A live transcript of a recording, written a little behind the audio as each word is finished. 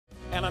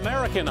An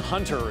American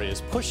hunter is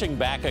pushing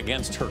back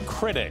against her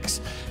critics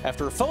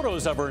after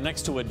photos of her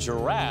next to a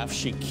giraffe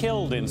she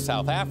killed in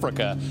South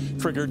Africa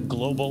triggered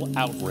global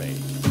outrage.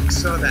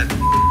 Saw that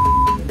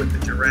with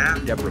the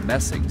giraffe. Deborah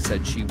Messing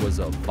said she was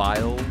a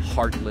vile,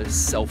 heartless,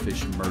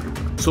 selfish murderer.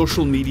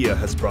 Social media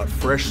has brought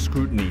fresh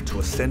scrutiny to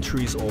a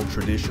centuries-old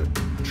tradition,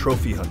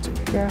 trophy hunting.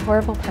 You're a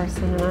horrible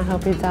person, and I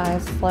hope you die a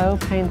slow,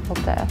 painful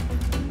death.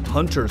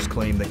 Hunters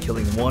claim that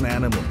killing one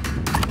animal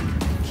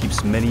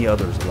keeps many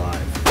others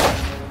alive.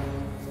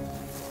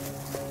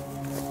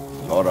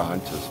 A lot of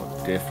hunters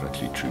are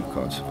definitely true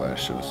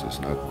conservationists, there's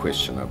no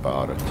question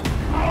about it.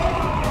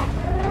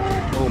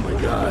 Oh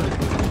my God.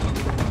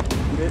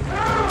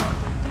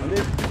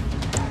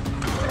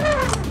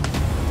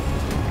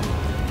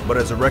 But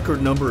as a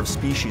record number of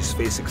species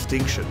face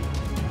extinction,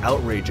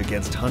 outrage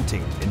against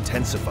hunting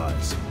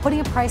intensifies. Putting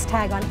a price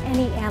tag on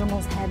any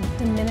animal's head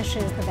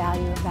diminishes the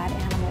value of that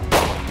animal.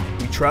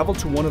 We traveled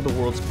to one of the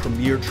world's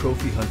premier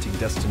trophy hunting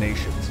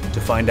destinations to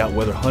find out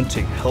whether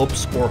hunting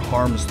helps or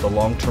harms the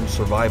long-term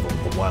survival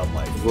of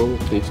wildlife. The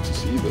world needs to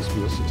see this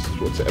because this is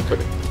what's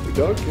happening. If we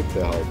don't get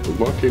the help, we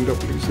might end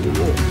up losing it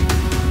all.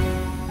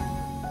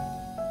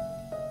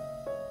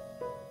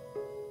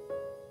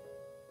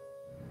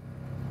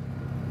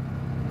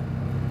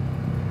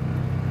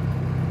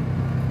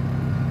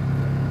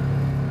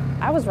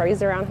 I was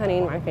raised around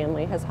hunting. My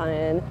family has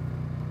hunted.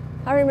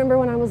 I remember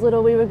when I was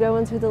little, we would go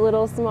into the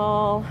little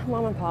small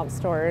mom and pop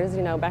stores,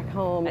 you know, back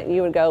home.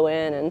 You would go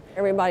in and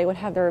everybody would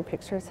have their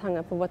pictures hung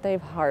up of what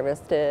they've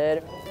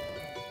harvested.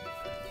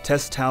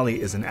 Tess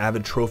Talley is an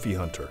avid trophy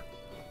hunter.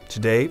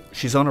 Today,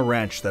 she's on a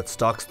ranch that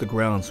stocks the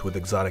grounds with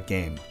exotic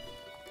game.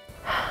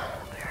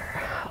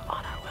 We're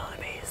on a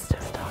wildebeest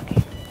just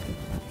stalking,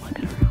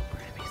 looking around for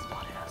him. He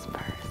spotted us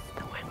first.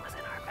 The wind was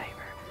in our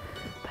favor,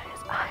 but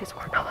his eyes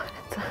were not.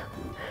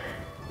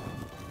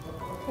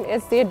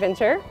 It's the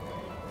adventure,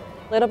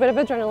 a little bit of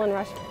adrenaline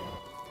rush,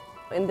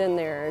 and then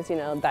there's, you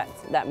know,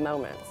 that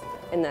moment,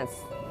 and that's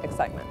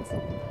excitement.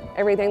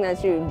 Everything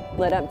that you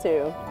led up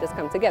to just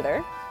come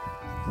together.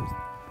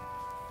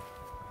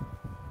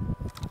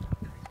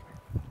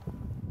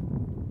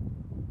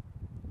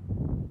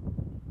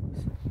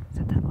 Is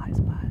that that light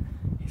spot?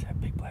 He's that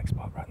big black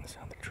spot right in the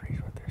center of the trees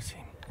right there. See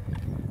him?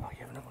 Oh,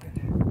 you have no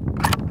idea.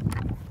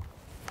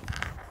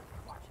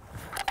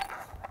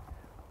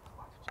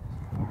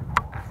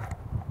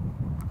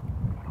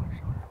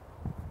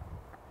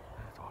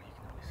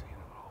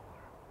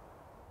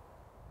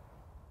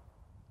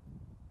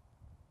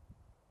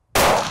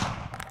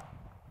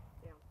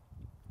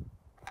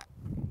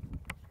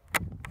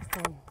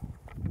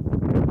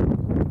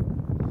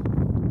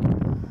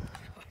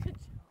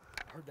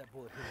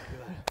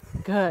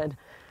 Good.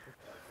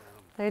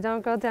 They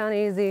don't go down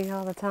easy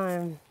all the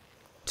time.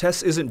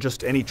 Tess isn't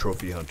just any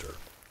trophy hunter.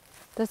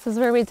 This is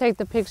where we take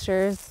the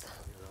pictures.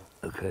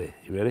 Okay,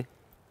 you ready?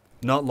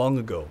 Not long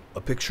ago,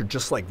 a picture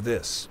just like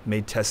this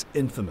made Tess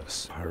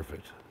infamous.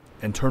 Perfect.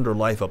 And turned her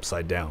life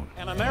upside down.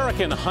 An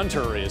American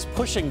hunter is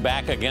pushing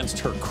back against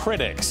her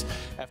critics.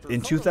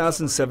 In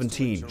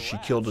 2017, she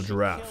killed a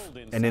giraffe.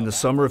 And in the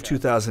summer of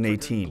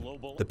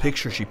 2018, the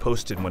picture she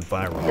posted went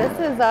viral. This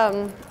is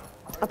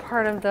a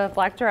part of the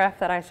black giraffe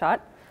that I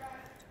shot.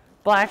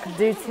 Black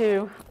due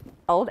to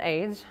old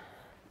age.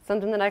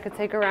 Something that I could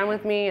take around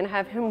with me and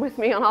have him with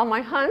me on all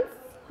my hunts.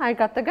 I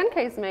got the gun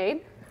case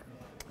made.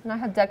 And I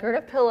have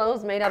decorative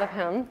pillows made out of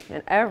him.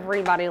 And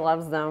everybody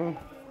loves them.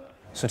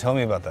 So tell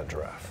me about that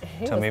giraffe.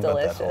 Tell me about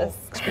that whole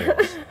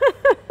experience.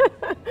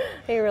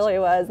 He really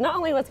was. Not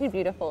only was he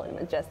beautiful and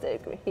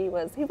majestic, he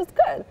was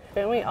good.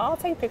 And we all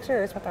take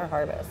pictures with our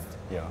harvest.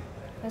 Yeah.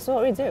 That's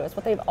what we do. It's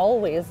what they've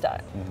always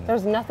done.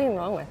 There's nothing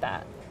wrong with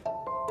that.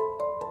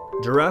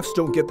 Giraffes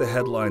don't get the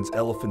headlines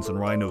elephants and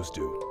rhinos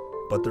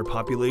do, but their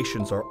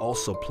populations are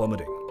also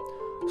plummeting.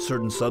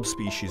 Certain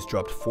subspecies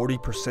dropped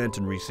 40%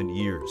 in recent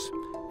years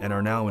and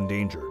are now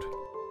endangered.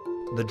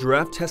 The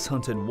giraffe Tess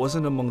hunted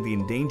wasn't among the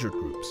endangered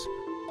groups,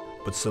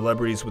 but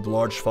celebrities with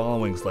large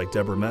followings like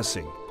Deborah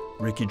Messing,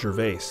 Ricky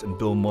Gervais, and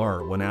Bill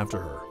Maher went after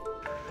her.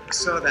 I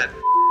saw that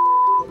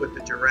with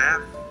the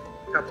giraffe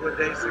a couple of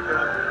days ago.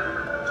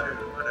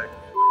 You want to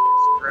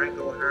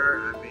strangle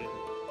her? I mean.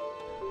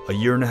 A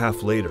year and a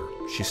half later,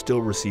 she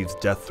still receives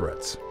death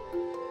threats.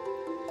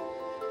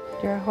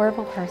 You're a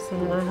horrible person,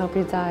 and I hope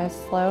you die a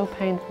slow,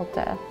 painful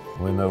death.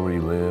 We know where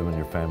you live and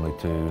your family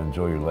too.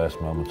 Enjoy your last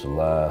moments of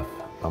life.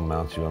 I'll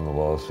mount you on the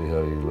wall, see how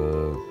you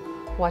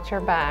look. Watch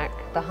your back.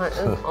 The hunt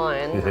is on.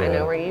 Yeah. I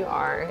know where you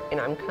are, and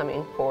I'm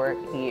coming for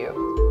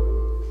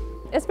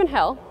you. It's been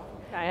hell.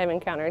 I have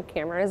encountered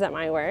cameras at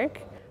my work,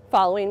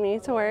 following me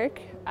to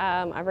work.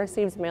 I've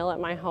received mail at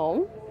my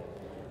home,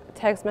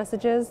 text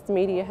messages. The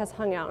media has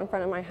hung out in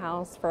front of my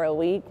house for a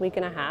week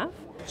and a half.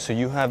 So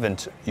you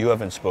haven't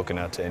spoken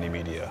out to any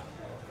media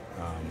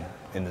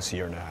in this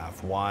year and a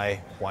half. Why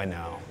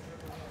now?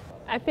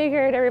 I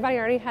figured everybody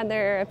already had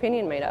their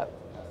opinion made up.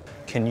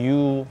 Can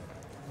you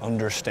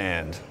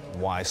understand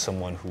why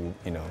someone who,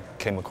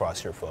 came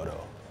across your photo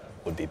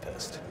would be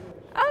pissed?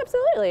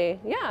 Absolutely,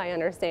 yeah, I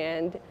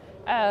understand.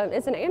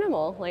 It's an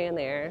animal laying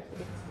there.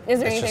 Is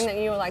there anything that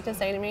you would like to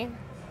say to me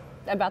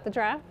about the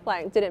giraffe?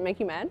 Like, did it make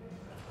you mad?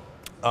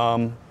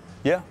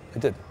 Yeah, it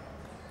did.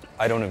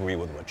 I don't agree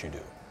with what you do.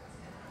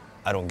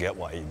 I don't get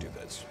why you do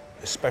this,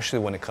 especially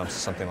when it comes to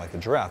something like the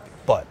giraffe.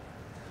 But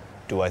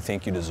do I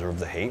think you deserve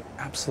the hate?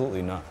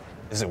 Absolutely not.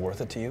 Is it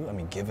worth it to you? I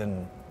mean,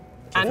 given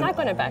I'm not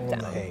going to back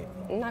down. hate.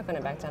 I'm not going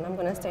to back down. I'm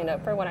going to stand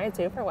up for what I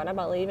do, for what I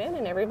believe in,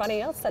 and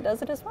everybody else that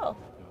does it as well.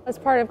 That's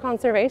part of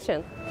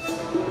conservation.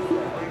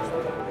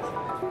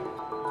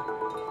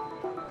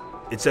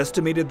 It's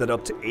estimated that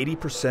up to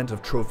 80%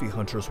 of trophy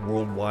hunters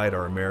worldwide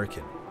are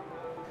American,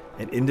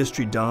 and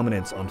industry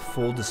dominance on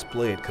full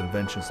display at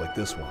conventions like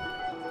this one.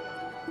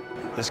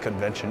 This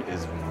convention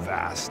is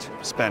vast,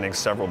 spanning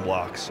several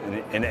blocks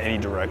in any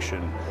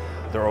direction.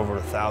 There are over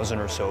 1,000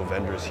 or so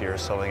vendors here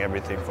selling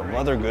everything from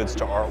leather goods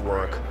to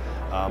artwork.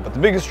 But the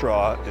biggest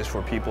draw is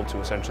for people to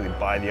essentially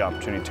buy the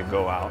opportunity to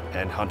go out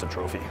and hunt a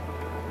trophy.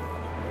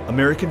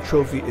 American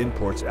trophy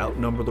imports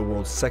outnumber the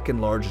world's second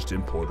largest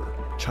importer,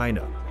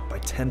 China, by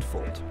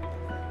tenfold.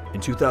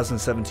 In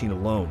 2017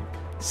 alone,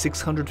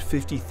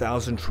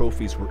 650,000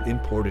 trophies were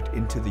imported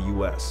into the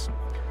US.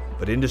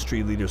 But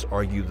industry leaders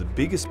argue the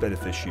biggest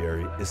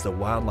beneficiary is the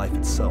wildlife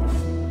itself.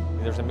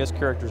 There's a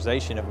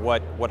mischaracterization of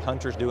what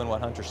hunters do and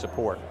what hunters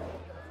support.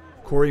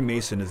 Corey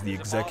Mason is the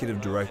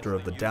executive director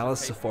of the Dallas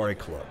Safari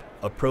Club,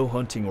 a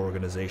pro-hunting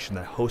organization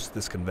that hosts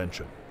this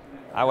convention.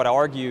 I would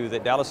argue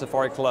that Dallas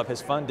Safari Club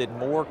has funded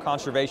more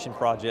conservation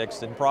projects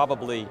than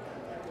probably,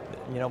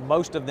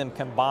 most of them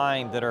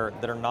combined that are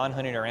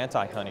non-hunting or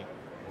anti-hunting.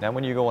 Now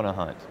when you go on a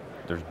hunt,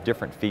 there's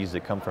different fees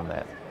that come from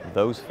that.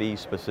 Those fees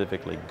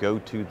specifically go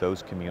to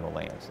those communal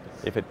lands.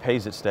 If it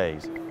pays, it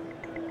stays.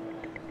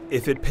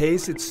 If it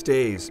pays, it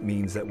stays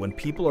means that when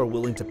people are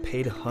willing to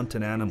pay to hunt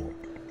an animal,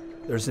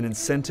 there's an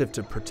incentive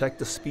to protect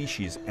the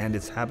species and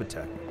its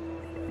habitat.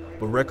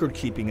 But record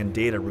keeping and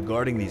data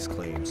regarding these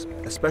claims,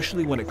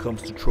 especially when it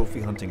comes to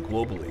trophy hunting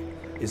globally,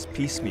 is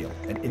piecemeal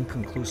and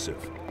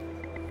inconclusive.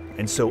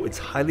 And so it's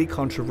highly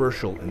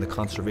controversial in the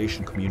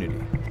conservation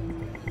community.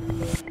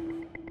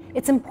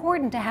 It's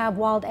important to have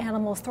wild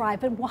animals thrive,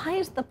 but why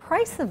is the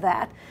price of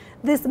that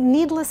this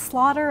needless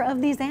slaughter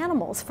of these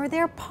animals for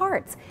their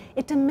parts?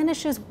 It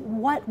diminishes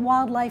what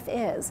wildlife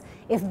is.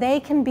 If they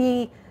can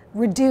be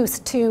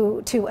reduced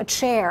to a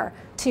chair,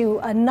 to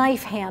a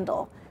knife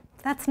handle,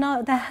 that's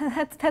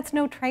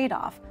no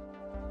trade-off.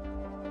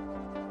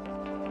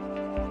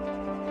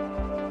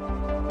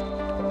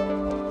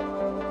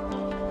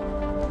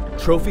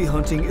 Trophy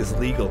hunting is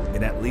legal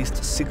in at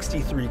least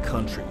 63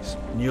 countries.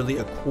 Nearly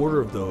a quarter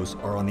of those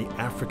are on the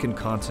African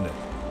continent,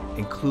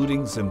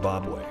 including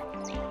Zimbabwe.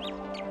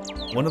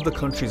 One of the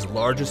country's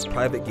largest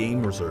private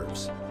game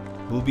reserves,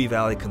 Bubi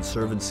Valley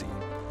Conservancy,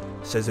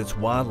 says its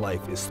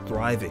wildlife is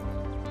thriving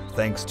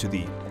thanks to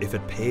the "if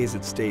it pays,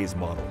 it stays"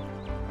 model.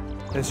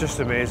 It's just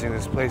amazing.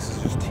 This place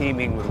is just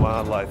teeming with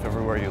wildlife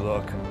everywhere you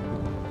look.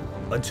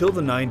 Until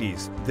the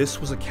 90s,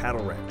 this was a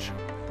cattle ranch.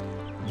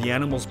 The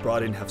animals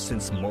brought in have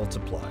since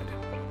multiplied.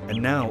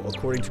 And now,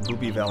 according to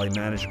Bubi Valley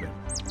Management,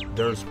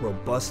 there's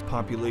robust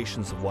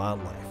populations of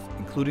wildlife,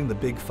 including the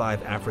big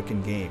five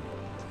African game,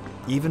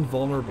 even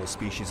vulnerable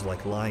species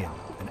like lion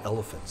and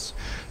elephants.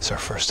 It's our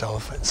first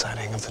elephant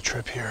sighting of the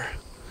trip here.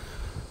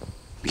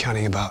 I'm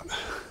counting about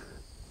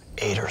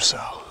 8 or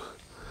so.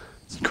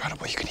 It's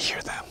incredible, you can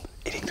hear them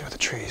eating through the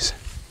trees.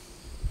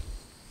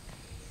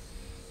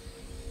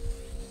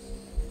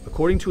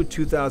 According to a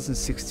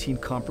 2016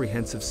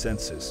 comprehensive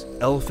census,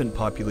 elephant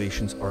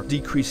populations are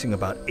decreasing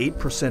about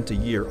 8% a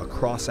year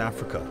across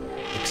Africa,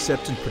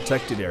 except in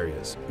protected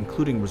areas,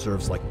 including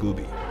reserves like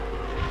Bubi.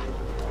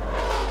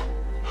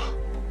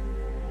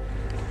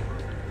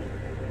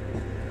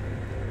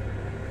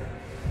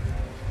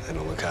 They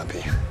don't look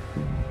happy.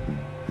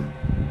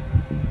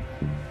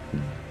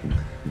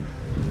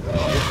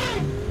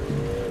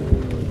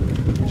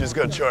 Just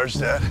got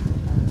charged at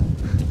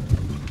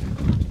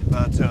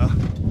about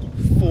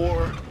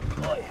 4,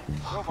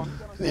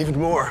 even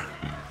more.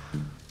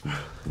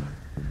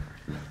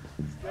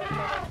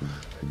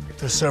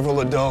 There's several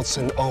adults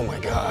and oh my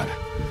God,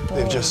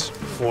 they've just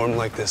formed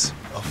like this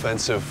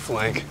offensive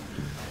flank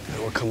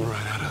and we're coming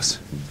right at us.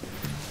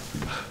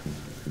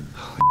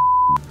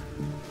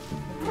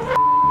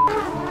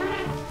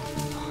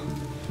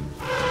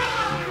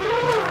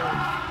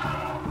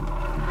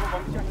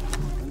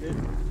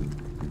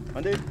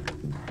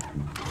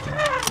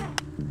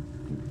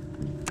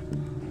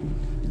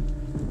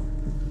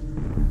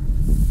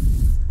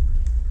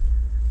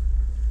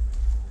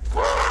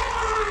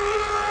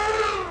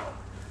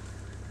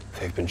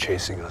 They've been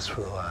chasing us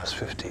for the last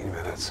 15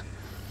 minutes.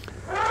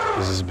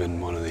 This has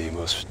been one of the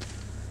most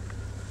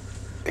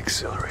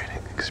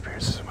exhilarating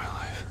experiences of my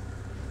life.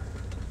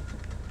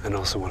 And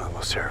also one of the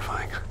most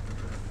terrifying.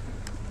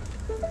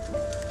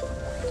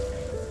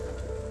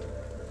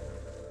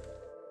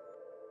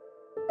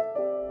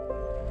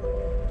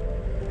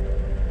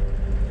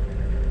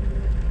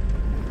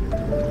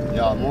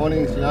 Yeah,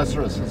 morning,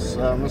 Lazarus. Is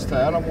Mr.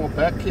 Animal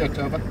back yet,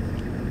 over?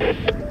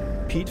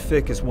 Pete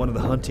Fick is one of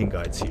the hunting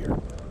guides here.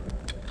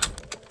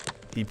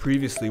 He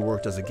previously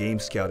worked as a game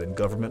scout in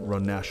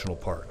government-run national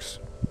parks.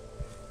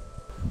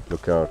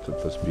 Look out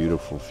at this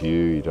beautiful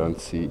view. You don't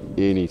see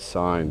any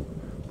sign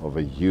of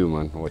a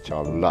human, which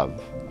I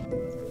love.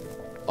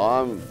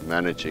 I'm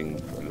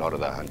managing a lot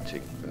of the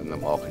hunting and the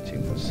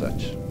marketing as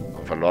such. I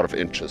have a lot of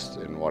interest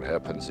in what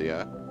happens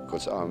here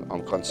because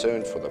I'm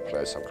concerned for the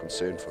place, I'm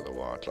concerned for the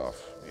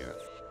wildlife here.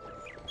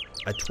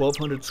 At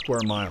 1,200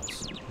 square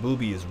miles,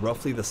 Booby is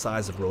roughly the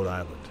size of Rhode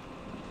Island.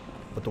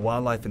 But the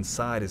wildlife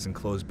inside is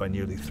enclosed by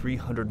nearly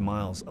 300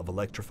 miles of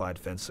electrified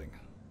fencing.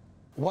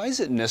 Why is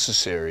it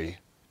necessary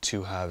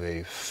to have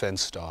a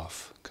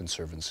fenced-off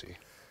conservancy?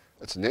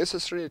 It's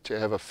necessary to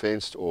have a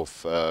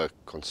fenced-off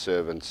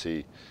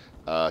conservancy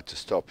to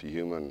stop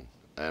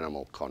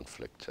human-animal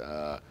conflict.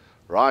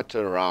 Right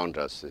around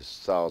us, there's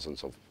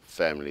thousands of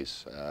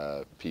families,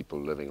 people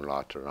living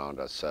right around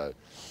us. So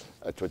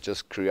it would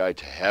just create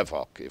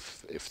havoc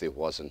if there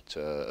wasn't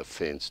a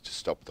fence to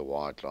stop the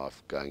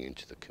wildlife going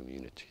into the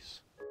communities.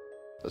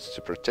 It's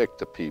to protect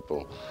the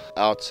people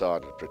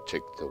outside and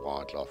protect the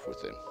wildlife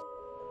within.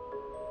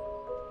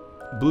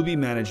 Booby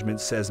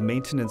Management says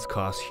maintenance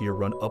costs here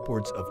run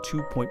upwards of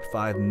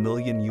 $2.5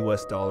 million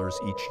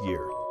each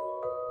year,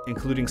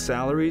 including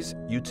salaries,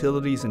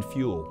 utilities and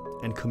fuel,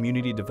 and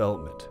community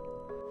development.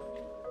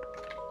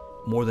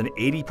 More than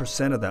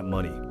 80% of that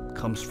money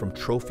comes from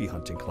trophy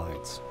hunting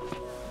clients.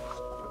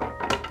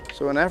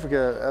 So in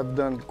Africa, I've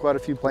done quite a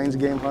few plains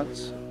game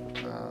hunts,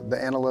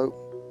 the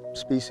antelope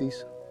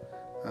species,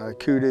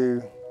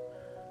 kudu,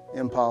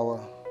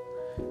 impala,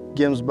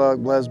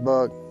 gemsbuck,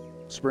 blesbuck,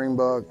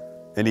 springbuck.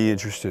 Any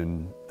interest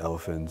in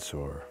elephants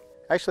or?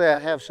 Actually, I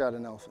have shot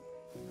an elephant.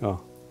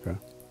 Oh, okay.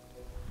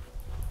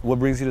 What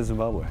brings you to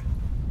Zimbabwe?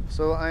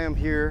 So I am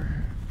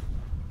here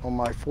on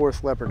my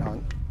 4th leopard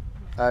hunt.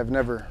 I've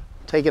never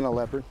taken a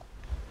leopard.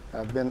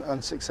 I've been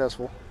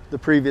unsuccessful the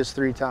previous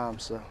 3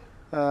 times, so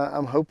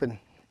I'm hoping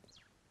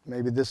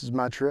maybe this is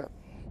my trip.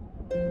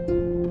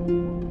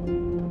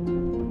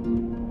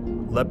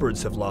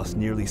 Leopards have lost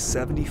nearly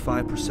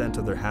 75%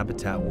 of their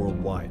habitat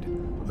worldwide,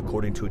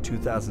 according to a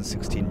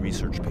 2016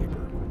 research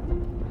paper.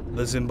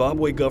 The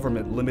Zimbabwe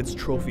government limits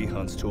trophy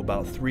hunts to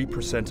about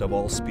 3% of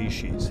all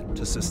species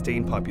to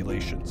sustain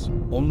populations.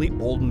 Only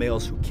old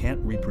males who can't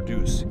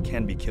reproduce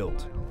can be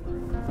killed.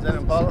 Is that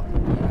impala?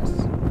 Yes,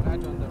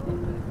 right on the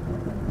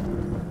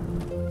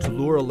road. To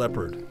lure a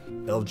leopard,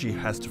 LG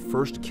has to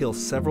first kill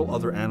several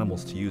other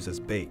animals to use as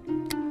bait,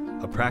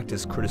 a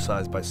practice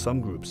criticized by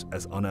some groups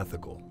as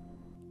unethical.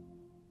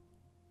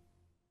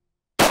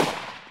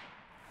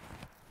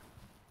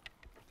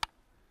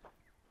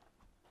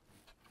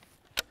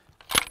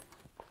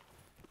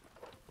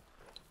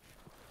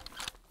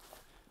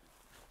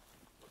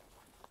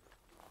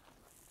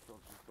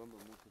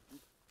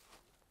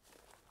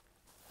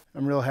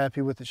 I'm real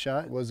happy with the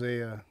shot. It was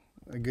a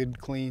good,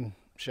 clean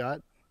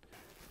shot,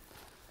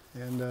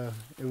 and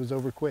it was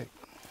over quick.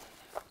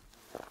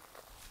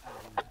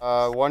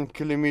 1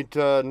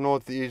 kilometer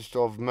northeast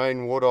of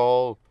main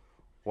waterhole,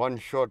 1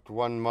 shot,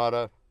 1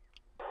 murder.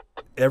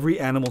 Every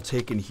animal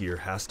taken here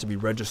has to be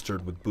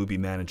registered with Booby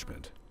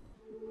Management.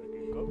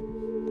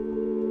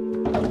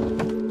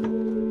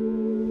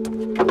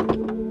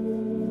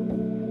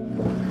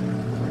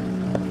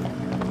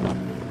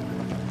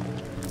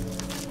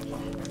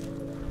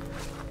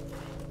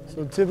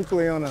 So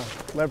typically on a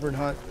leopard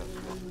hunt,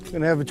 you're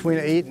going to have between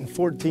 8 and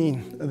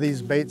 14 of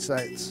these bait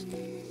sites.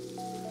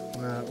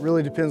 It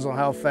really depends on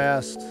how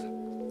fast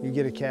you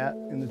get a cat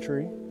in the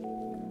tree.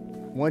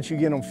 Once you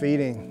get them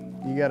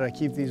feeding, you got to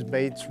keep these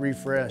baits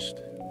refreshed.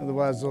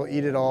 Otherwise they'll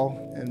eat it all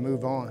and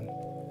move on.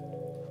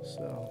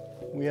 So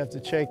we have to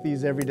check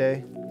these every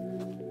day.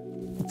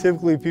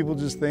 Typically people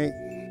just think,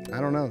 I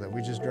don't know, that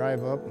we just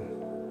drive up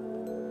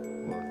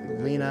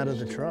and lean out of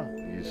the truck.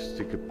 You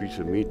stick a piece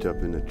of meat up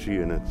in the tree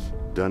and it's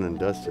done and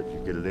dusted. You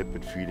get a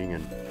leopard feeding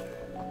and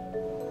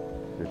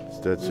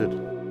that's it.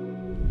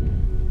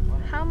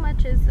 How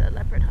much is a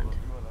leopard hunt?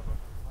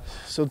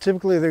 So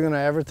typically they're going to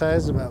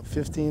advertise about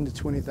 15 to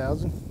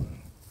 20,000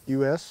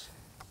 US,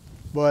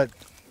 but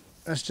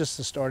that's just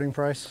the starting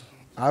price.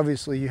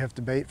 Obviously you have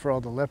to bait for all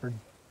the leopard,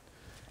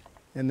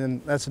 and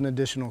then that's an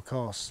additional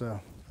cost. So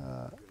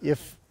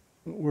if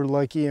we're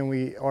lucky and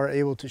we are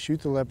able to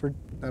shoot the leopard,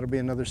 that'll be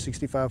another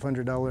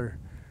 $6,500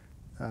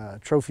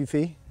 trophy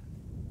fee.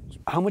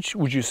 How much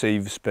would you say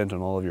you've spent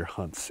on all of your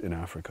hunts in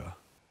Africa?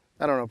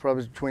 I don't know,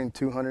 probably between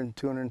 200 and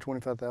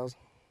 225,000.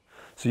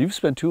 So you've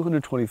spent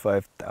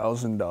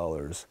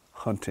 $225,000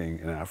 hunting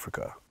in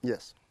Africa.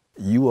 Yes.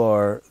 You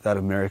are that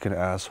American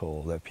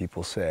asshole that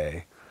people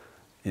say,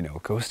 you know,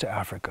 goes to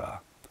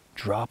Africa,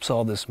 drops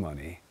all this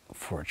money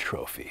for a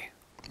trophy.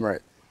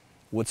 Right.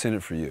 What's in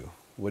it for you?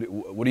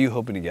 What are you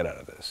hoping to get out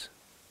of this?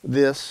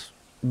 This,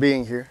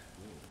 being here.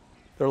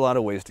 There are a lot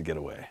of ways to get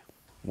away.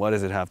 Why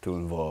does it have to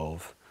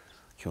involve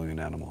killing an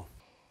animal?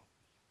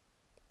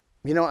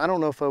 You know, I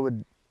don't know if I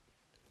would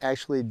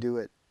actually do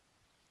it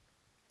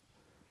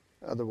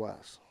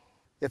otherwise.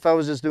 If I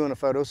was just doing a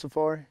photo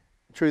safari,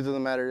 the truth of the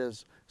matter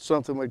is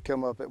something would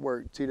come up at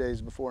work 2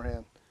 days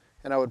beforehand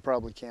and I would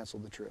probably cancel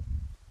the trip.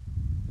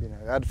 You know,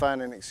 I'd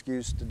find an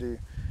excuse to do.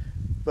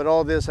 But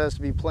all this has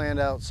to be planned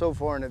out so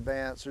far in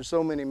advance. There's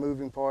so many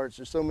moving parts.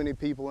 There's so many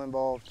people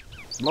involved.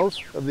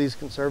 Most of these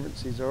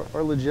conservancies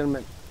are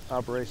legitimate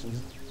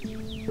operations.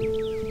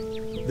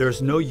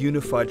 There's no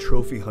unified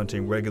trophy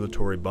hunting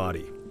regulatory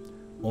body,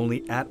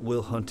 only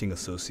at-will hunting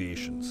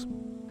associations.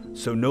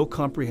 So no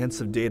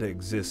comprehensive data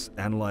exists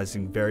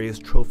analyzing various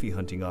trophy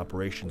hunting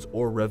operations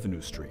or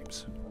revenue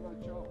streams.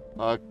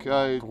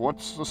 Okay,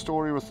 what's the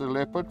story with the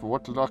leopard?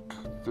 What luck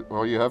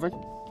are you having?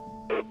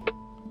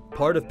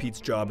 Part of Pete's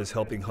job is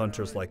helping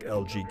hunters like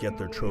LG get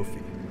their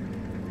trophy.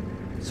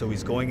 So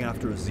he's going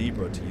after a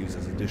zebra to use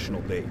as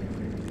additional bait.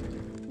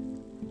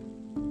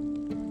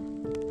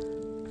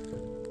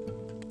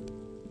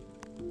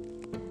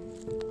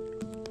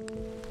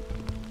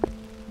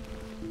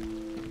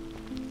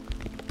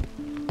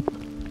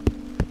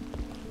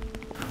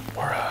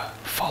 We're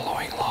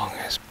following along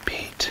as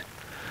Pete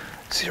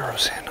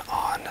zeroes in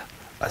on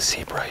a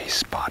zebra he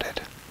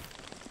spotted.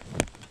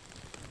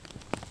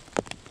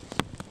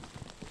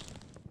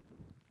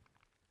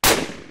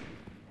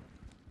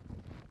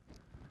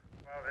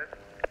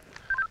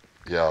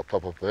 Yeah,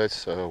 Papa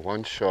Birds,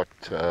 one shot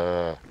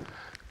the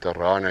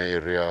Rana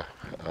area,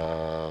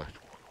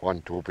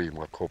 one Dobie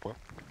Makopa.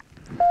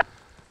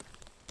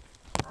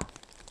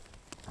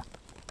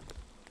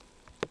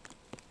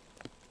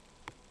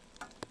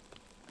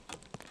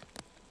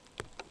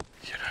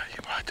 You know,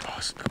 you might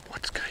ask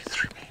what's going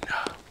through me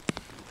now.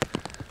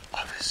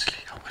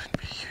 Obviously, I wouldn't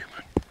be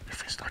human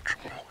if it's not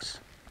remorse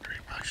or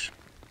emotion.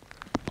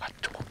 I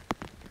talk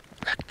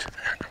back to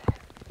the animal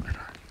that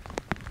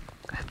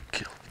I have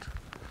killed.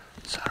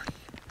 Sorry,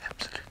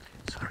 absolutely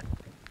sorry.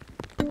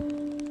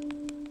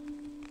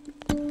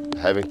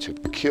 Having to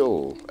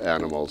kill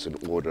animals in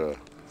order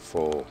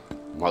for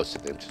most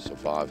of them to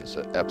survive is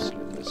an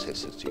absolute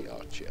necessity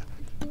out here.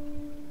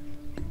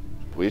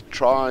 We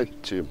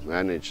tried to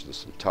manage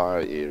this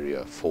entire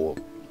area for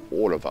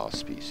all of our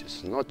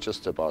species, not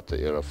just about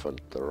the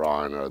elephant, the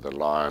rhino, the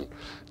lion,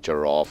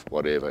 giraffe,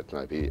 whatever it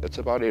may be. It's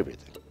about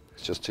everything.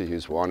 Just to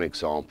use one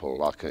example,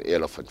 like an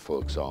elephant,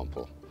 for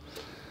example.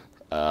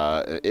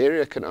 An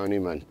area can only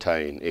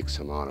maintain X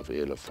amount of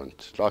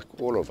elephant, like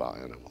all of our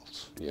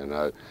animals, you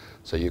know.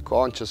 So you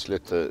can't just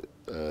let the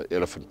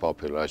elephant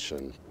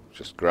population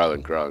just grow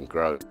and grow and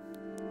grow.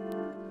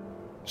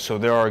 So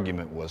their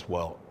argument was,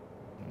 well,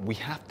 we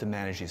have to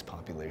manage these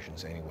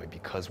populations anyway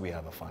because we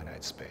have a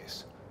finite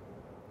space.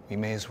 We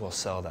may as well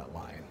sell that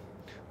lion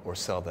or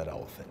sell that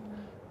elephant.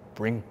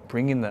 Bring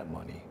in that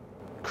money,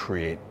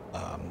 create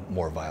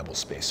more viable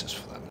spaces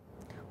for them.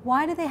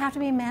 Why do they have to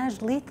be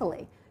managed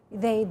lethally?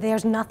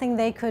 There's nothing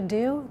they could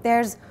do.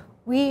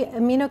 We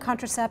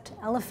immunocontracept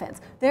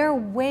elephants. There are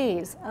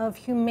ways of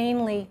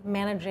humanely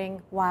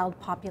managing wild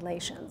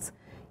populations.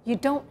 You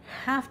don't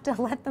have to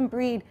let them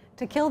breed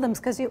to kill them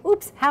because you,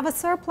 oops, have a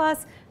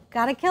surplus,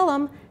 gotta kill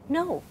them.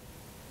 No.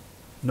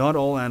 Not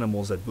all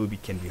animals at Booby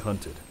can be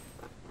hunted.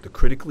 The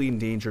critically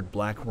endangered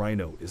black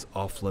rhino is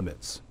off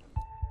limits.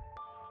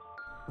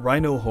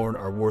 Rhino horn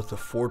are worth a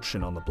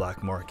fortune on the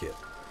black market.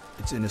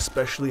 It's in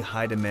especially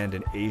high demand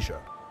in Asia,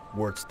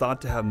 where it's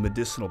thought to have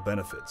medicinal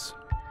benefits.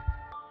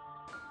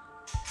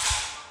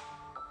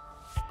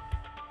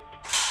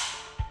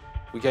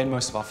 We gain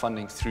most of our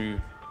funding through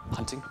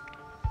hunting.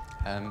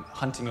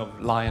 Hunting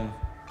of lion,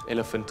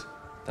 elephant,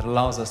 that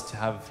allows us to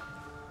have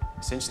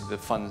essentially the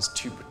funds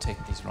to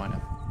protect these rhino.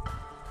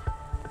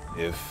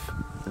 If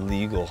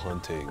legal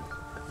hunting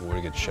were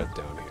to get shut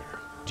down here,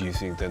 do you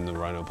think then the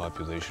rhino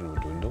population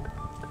would dwindle?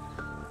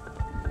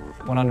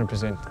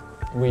 100%.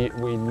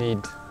 We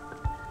need,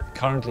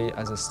 currently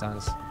as it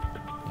stands,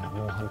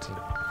 more hunting.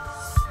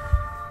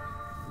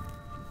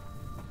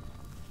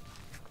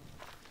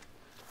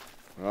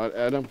 All right,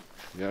 Adam,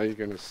 now you're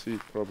going to see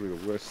probably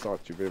the worst sight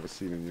you've ever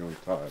seen in your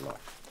entire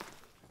life.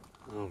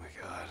 Oh my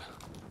God.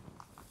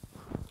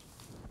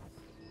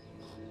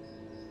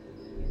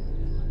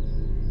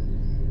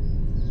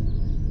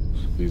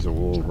 These are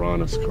all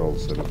rhino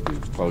skulls that have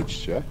been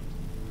poached, yeah?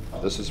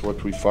 This is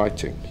what we're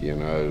fighting, you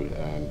know,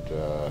 and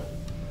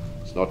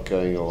it's not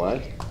going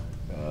away.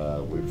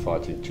 We're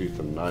fighting tooth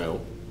and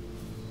nail.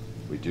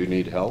 We do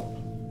need help.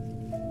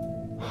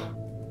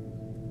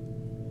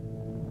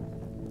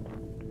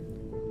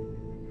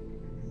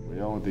 We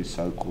are these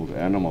so-called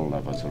animal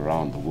lovers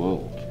around the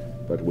world.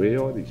 But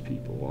where are these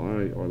people?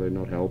 Why are they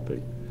not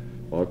helping?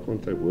 Why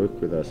can't they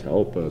work with us,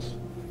 help us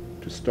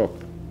to stop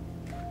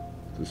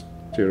this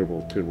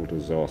terrible, terrible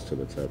disaster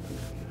that's happened?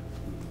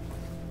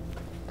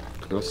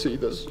 Can I see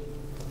this?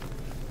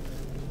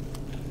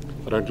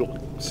 I don't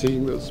like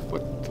seeing this,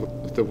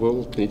 but the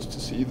world needs to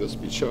see this,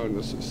 be shown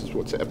this is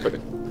what's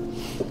happening.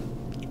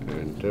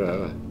 And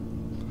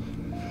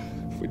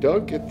if we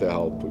don't get the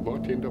help, we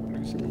might end up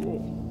losing the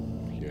war.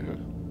 Yeah.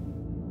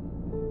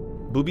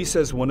 Booby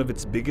says one of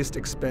its biggest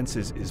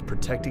expenses is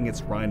protecting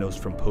its rhinos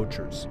from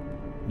poachers,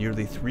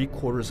 nearly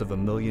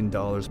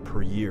 $750,000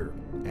 per year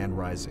and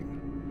rising.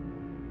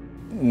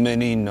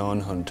 Many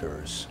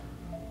non-hunters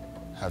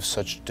have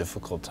such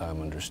difficult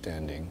time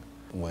understanding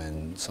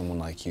when someone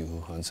like you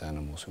who hunts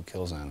animals, who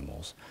kills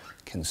animals,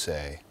 can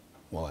say,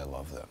 well, I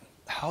love them.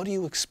 How do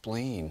you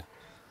explain?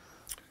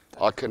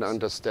 I can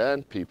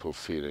understand people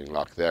feeling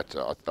like that.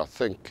 I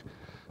think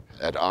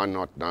had I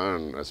not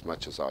known as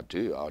much as I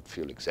do, I'd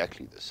feel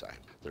exactly the same.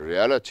 The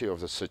reality of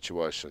the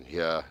situation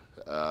here,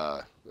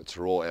 it's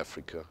raw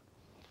Africa.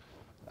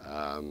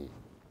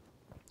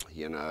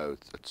 You know,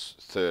 it's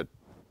third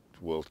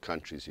world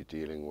countries you're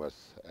dealing with,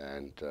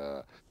 and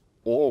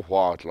all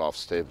wildlife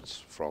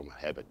stems from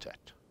habitat.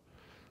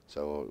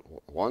 So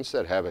once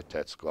that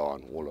habitat's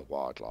gone, all the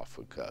wildlife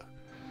will go.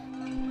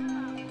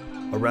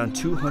 Around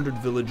 200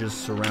 villages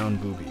surround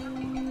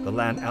Bubi. The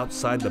land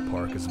outside the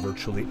park is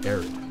virtually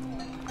arid,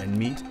 and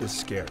meat is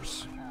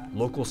scarce.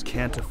 Locals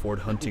can't afford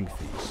hunting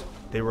fees.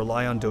 They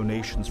rely on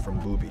donations from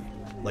Bubi,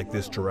 like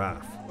this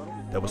giraffe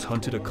that was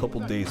hunted a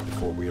couple days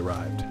before we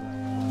arrived.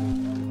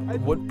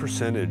 What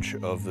percentage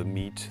of the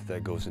meat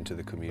that goes into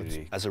the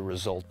community as a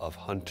result of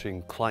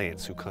hunting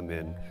clients who come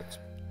in?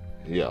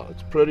 Yeah,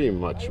 it's pretty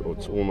much,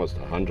 it's almost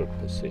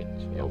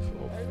 100% of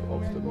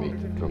the meat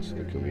that comes to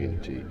the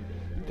community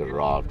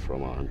derived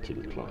from our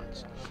hunting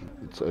clients.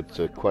 It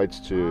equates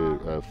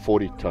to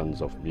 40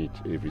 tons of meat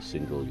every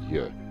single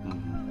year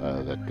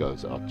that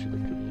goes out to the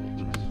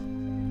communities.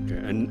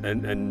 Okay.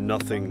 And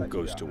nothing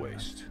goes to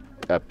waste?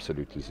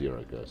 Absolutely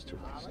zero goes to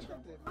waste.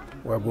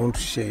 We're going to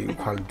share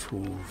equal to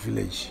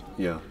village.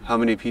 Yeah. How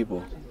many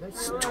people?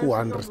 It's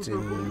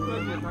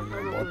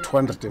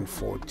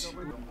 240.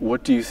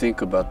 What do you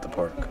think about the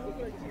park?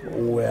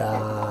 We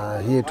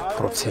are here to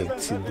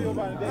protect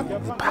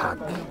the park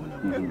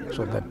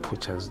so that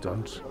poachers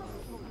don't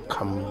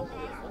come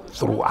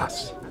through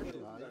us.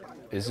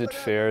 Is it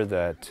fair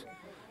that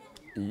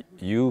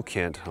you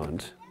can't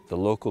hunt, the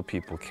local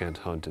people can't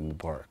hunt in the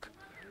park,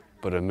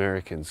 but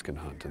Americans can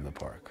hunt in the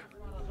park?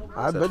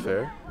 Is that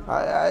fair?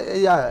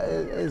 Yeah,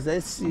 as I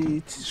see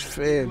it is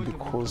fair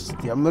because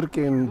the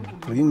Americans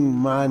bring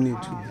money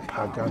to the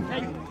park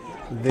and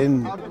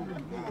then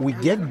we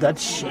get that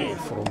share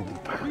from the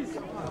park.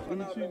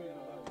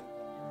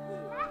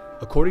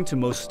 According to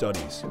most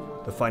studies,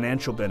 the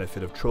financial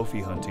benefit of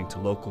trophy hunting to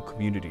local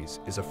communities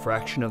is a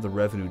fraction of the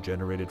revenue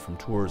generated from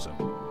tourism,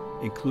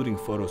 including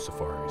photo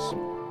safaris.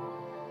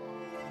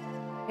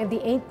 In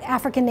the 8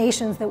 African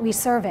nations that we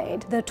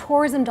surveyed, the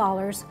tourism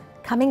dollars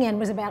coming in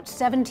was about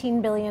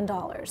 $17 billion.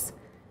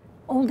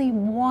 Only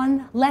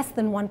less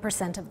than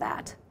 1% of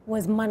that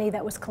was money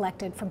that was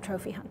collected from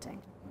trophy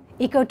hunting.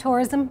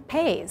 Ecotourism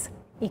pays.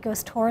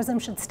 Ecotourism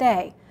should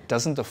stay.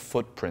 Doesn't the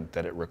footprint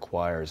that it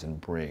requires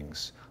and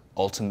brings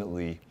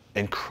ultimately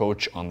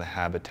encroach on the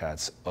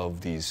habitats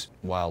of these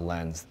wild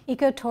lands?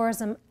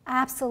 Ecotourism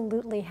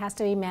absolutely has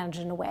to be managed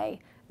in a way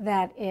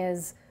that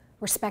is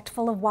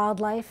respectful of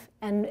wildlife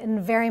and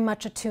very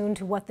much attuned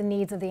to what the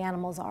needs of the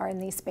animals are in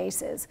these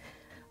spaces.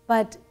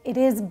 But it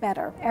is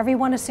better.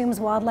 Everyone assumes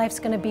wildlife's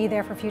going to be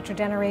there for future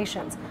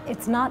generations.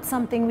 It's not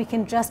something we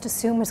can just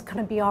assume is going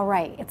to be all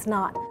right. It's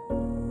not.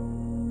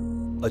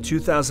 A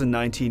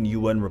 2019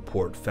 UN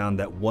report found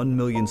that 1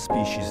 million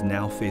species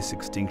now face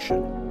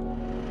extinction.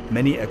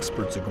 Many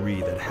experts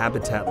agree that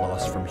habitat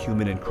loss from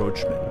human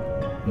encroachment,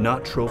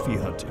 not trophy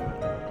hunting,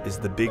 is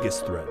the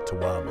biggest threat to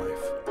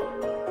wildlife.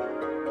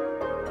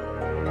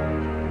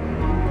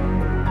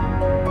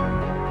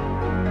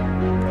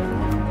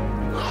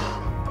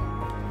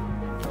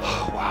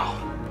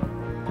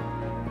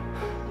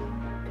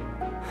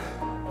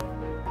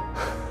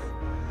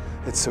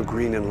 It's so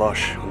green and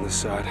lush on this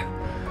side.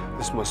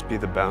 This must be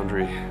the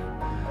boundary,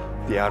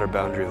 the outer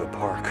boundary of the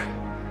park.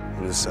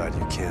 On this side,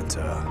 you can't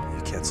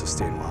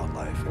sustain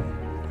wildlife,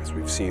 and as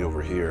we've seen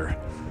over here,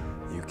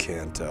 you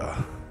can't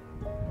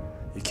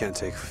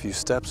take a few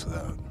steps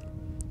without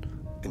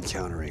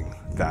encountering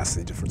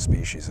vastly different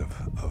species of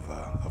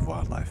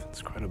wildlife.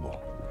 It's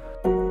incredible.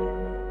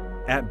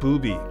 At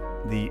Bubi,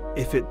 the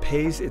 "if it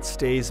pays, it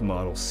stays"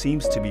 model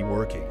seems to be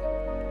working,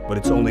 but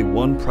it's only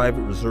one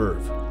private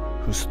reserve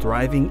whose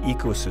thriving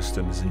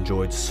ecosystem is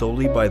enjoyed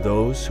solely by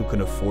those who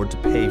can afford to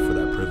pay for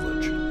that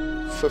privilege.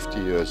 50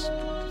 years,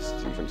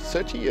 even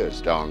 30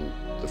 years down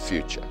the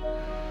future,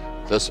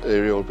 this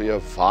area will be a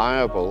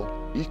viable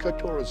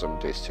ecotourism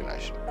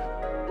destination.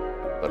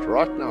 But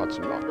right now it's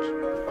not.